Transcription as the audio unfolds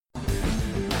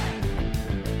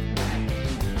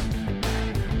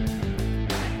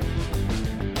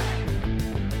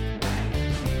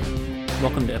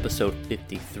Welcome to episode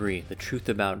 53, The Truth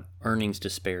About Earnings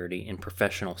Disparity in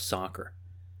Professional Soccer.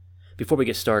 Before we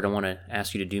get started, I want to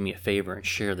ask you to do me a favor and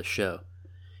share the show.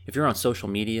 If you're on social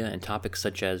media and topics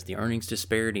such as the earnings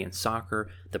disparity in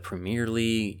soccer, the Premier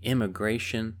League,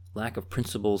 immigration, lack of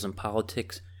principles in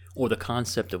politics, or the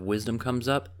concept of wisdom comes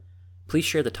up, please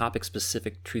share the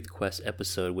topic-specific Truth Quest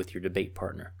episode with your debate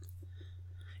partner.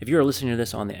 If you are listening to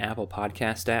this on the Apple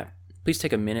Podcast app, please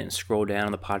take a minute and scroll down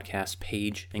on the podcast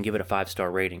page and give it a 5-star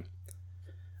rating.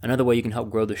 Another way you can help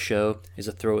grow the show is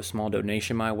to throw a small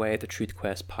donation my way at the Truth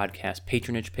Quest podcast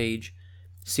patronage page.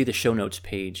 See the show notes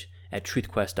page at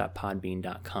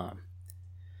truthquest.podbean.com.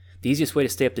 The easiest way to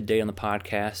stay up to date on the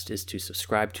podcast is to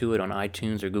subscribe to it on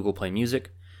iTunes or Google Play Music.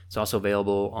 It's also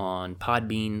available on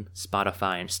Podbean,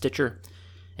 Spotify, and Stitcher.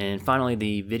 And finally,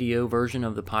 the video version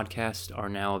of the podcast are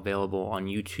now available on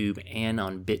YouTube and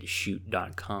on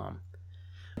BitChute.com.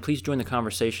 Please join the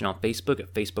conversation on Facebook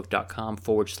at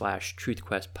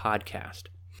facebook.com/TruthQuestPodcast.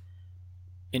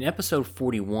 In episode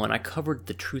 41, I covered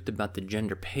the truth about the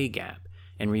gender pay gap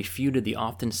and refuted the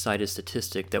often cited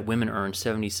statistic that women earn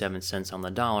 77 cents on the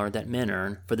dollar that men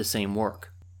earn for the same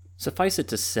work. Suffice it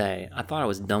to say, I thought I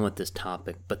was done with this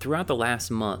topic, but throughout the last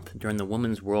month during the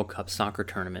Women's World Cup soccer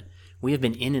tournament, we have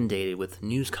been inundated with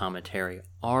news commentary,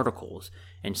 articles,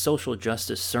 and social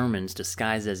justice sermons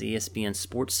disguised as ESPN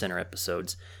SportsCenter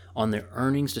episodes on the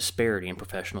earnings disparity in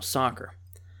professional soccer.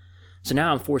 So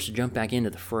now I'm forced to jump back into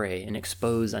the fray and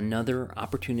expose another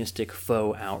opportunistic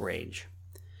faux outrage.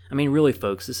 I mean, really,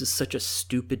 folks, this is such a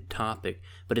stupid topic,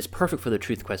 but it's perfect for the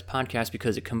Truth Quest podcast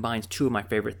because it combines two of my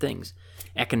favorite things,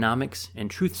 economics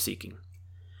and truth-seeking.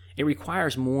 It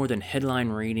requires more than headline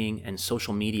reading and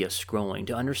social media scrolling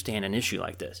to understand an issue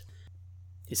like this.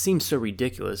 It seems so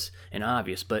ridiculous and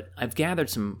obvious, but I've gathered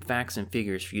some facts and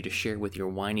figures for you to share with your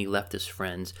whiny leftist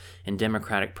friends and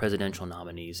Democratic presidential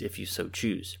nominees if you so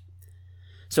choose.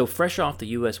 So, fresh off the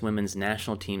U.S. women's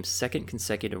national team's second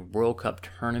consecutive World Cup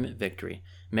tournament victory,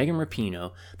 Megan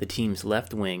Rapinoe, the team's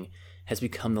left wing, has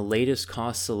become the latest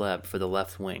cause celeb for the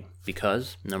left wing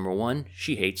because, number one,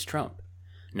 she hates Trump.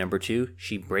 Number two,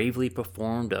 she bravely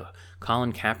performed a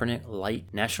Colin Kaepernick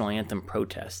light national anthem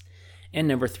protest. And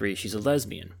number three, she's a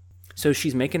lesbian. So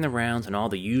she's making the rounds on all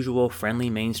the usual friendly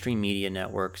mainstream media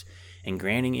networks and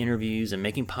granting interviews and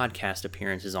making podcast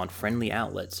appearances on friendly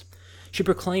outlets. She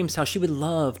proclaims how she would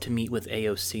love to meet with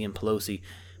AOC and Pelosi,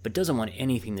 but doesn't want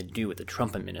anything to do with the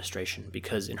Trump administration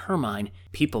because in her mind,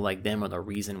 people like them are the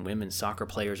reason women's soccer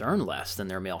players earn less than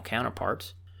their male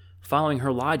counterparts. Following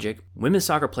her logic, women's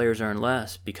soccer players earn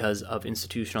less because of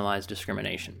institutionalized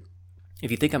discrimination.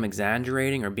 If you think I'm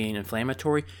exaggerating or being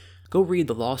inflammatory, go read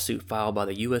the lawsuit filed by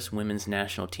the U.S. women's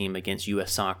national team against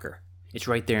U.S. Soccer. It's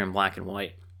right there in black and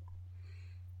white.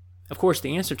 Of course,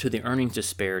 the answer to the earnings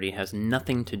disparity has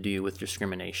nothing to do with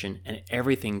discrimination and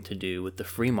everything to do with the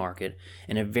free market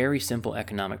and a very simple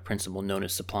economic principle known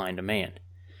as supply and demand.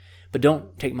 But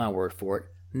don't take my word for it.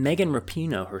 Megan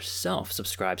Rapinoe herself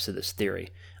subscribes to this theory,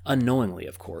 unknowingly,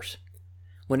 of course.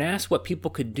 When asked what people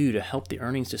could do to help the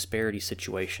earnings disparity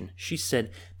situation, she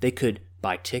said they could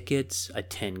buy tickets,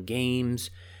 attend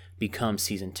games, become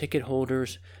season ticket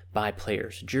holders, buy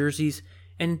players' jerseys,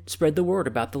 and spread the word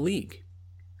about the league.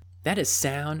 That is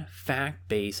sound,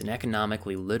 fact-based, and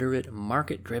economically literate,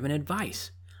 market-driven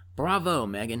advice. Bravo,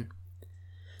 Megan.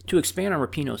 To expand on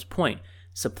Rapinoe's point,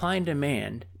 supply and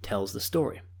demand tells the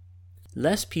story.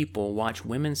 Less people watch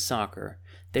women's soccer,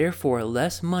 therefore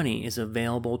less money is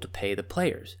available to pay the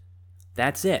players.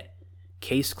 That's it.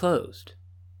 Case closed.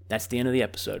 That's the end of the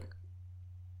episode.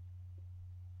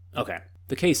 Okay,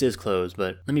 the case is closed,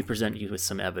 but let me present you with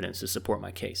some evidence to support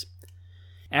my case.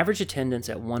 Average attendance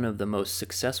at one of the most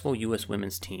successful U.S.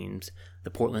 women's teams, the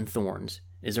Portland Thorns,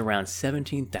 is around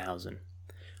 17,000,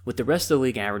 with the rest of the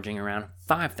league averaging around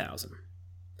 5,000.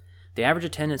 The average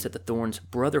attendance at the Thorns'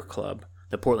 brother club,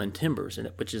 the Portland Timbers,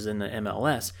 which is in the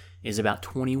MLS, is about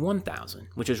 21,000,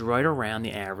 which is right around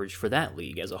the average for that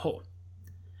league as a whole.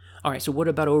 All right, so what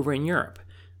about over in Europe?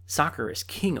 Soccer is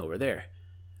king over there.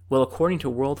 Well, according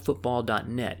to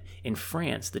worldfootball.net, in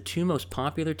France, the two most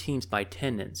popular teams by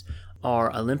attendance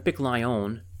are Olympique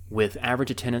Lyon, with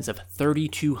average attendance of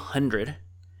 3,200,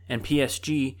 and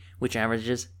PSG, which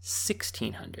averages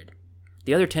 1,600.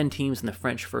 The other 10 teams in the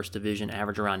French First Division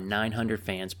average around 900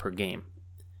 fans per game.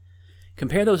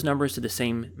 Compare those numbers to the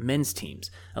same men's teams.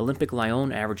 Olympique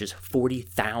Lyon averages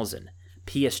 40,000,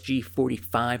 PSG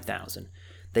 45,000.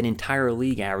 The entire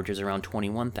league averages around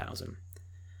 21,000.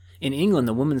 In England,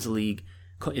 the women's league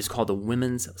is called the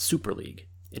Women's Super League.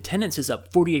 Attendance is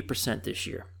up 48% this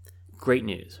year. Great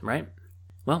news, right?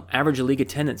 Well, average league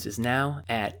attendance is now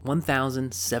at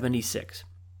 1,076.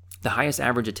 The highest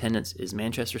average attendance is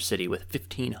Manchester City with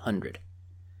 1,500.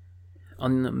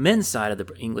 On the men's side of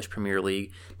the English Premier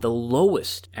League, the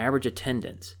lowest average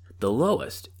attendance,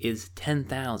 is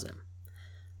 10,000.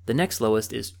 The next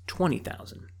lowest is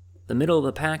 20,000. The middle of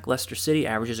the pack, Leicester City,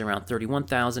 averages around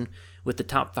 31,000, with the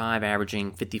top 5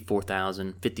 averaging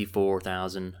 54,000,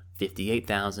 54,000,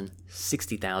 58,000,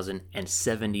 60,000, and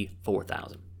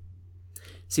 74,000.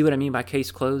 See what I mean by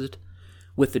case closed?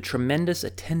 With the tremendous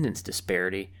attendance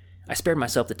disparity, I spared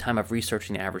myself the time of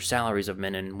researching the average salaries of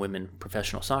men and women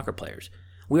professional soccer players.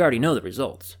 We already know the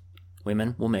results.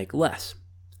 Women will make less,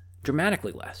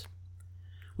 dramatically less.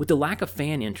 With the lack of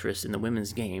fan interest in the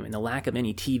women's game and the lack of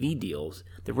any TV deals,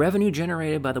 the revenue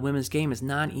generated by the women's game is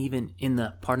not even in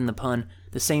the, pardon the pun,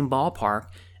 the same ballpark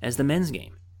as the men's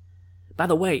game. By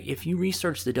the way, if you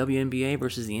research the WNBA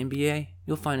versus the NBA,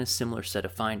 you'll find a similar set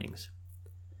of findings.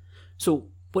 So,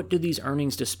 what do these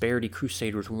earnings disparity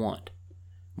crusaders want?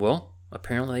 Well,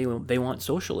 apparently they want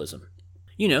socialism.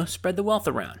 Spread the wealth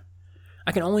around.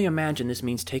 I can only imagine this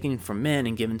means taking from men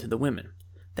and giving to the women.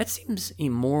 That seems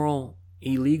immoral,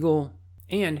 illegal,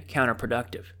 and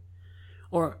counterproductive.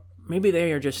 Or maybe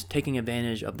they are just taking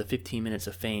advantage of the 15 minutes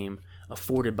of fame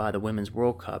afforded by the Women's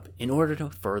World Cup in order to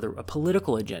further a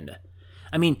political agenda.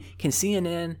 I mean, can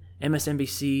CNN,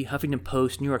 MSNBC, Huffington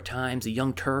Post, New York Times, the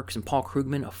Young Turks, and Paul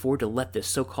Krugman afford to let this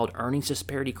so-called earnings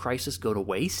disparity crisis go to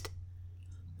waste?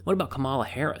 What about Kamala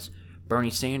Harris, Bernie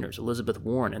Sanders, Elizabeth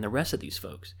Warren, and the rest of these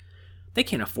folks? They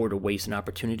can't afford to waste an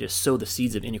opportunity to sow the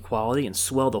seeds of inequality and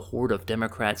swell the horde of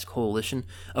Democrats' coalition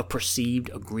of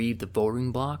perceived aggrieved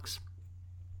voting blocs.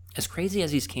 As crazy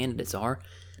as these candidates are,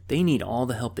 they need all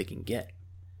the help they can get.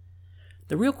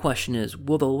 The real question is,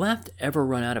 will the left ever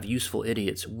run out of useful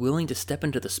idiots willing to step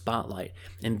into the spotlight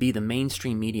and be the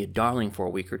mainstream media darling for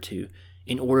a week or two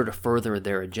in order to further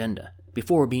their agenda,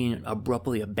 before being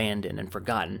abruptly abandoned and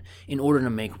forgotten in order to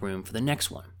make room for the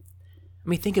next one? I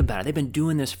mean, think about it. They've been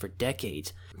doing this for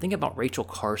decades. Think about Rachel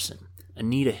Carson,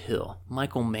 Anita Hill,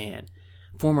 Michael Mann,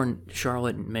 former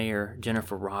Charlotte Mayor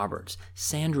Jennifer Roberts,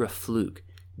 Sandra Fluke,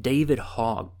 David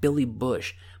Hogg, Billy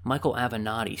Bush, Michael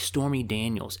Avenatti, Stormy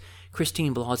Daniels,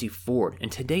 Christine Blasey Ford,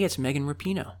 and today it's Megan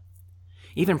Rapinoe.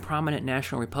 Even prominent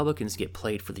national Republicans get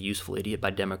played for the useful idiot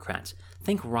by Democrats.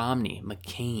 Think Romney,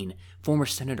 McCain, former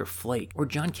Senator Flake, or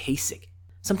John Kasich.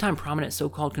 Sometimes prominent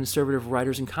so-called conservative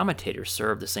writers and commentators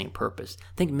serve the same purpose.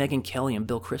 Think Megyn Kelly and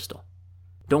Bill Kristol.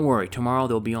 Don't worry, tomorrow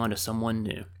they'll be on to someone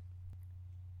new.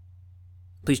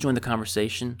 Please join the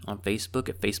conversation on Facebook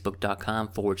at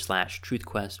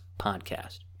facebook.com/TruthQuest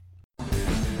Podcast.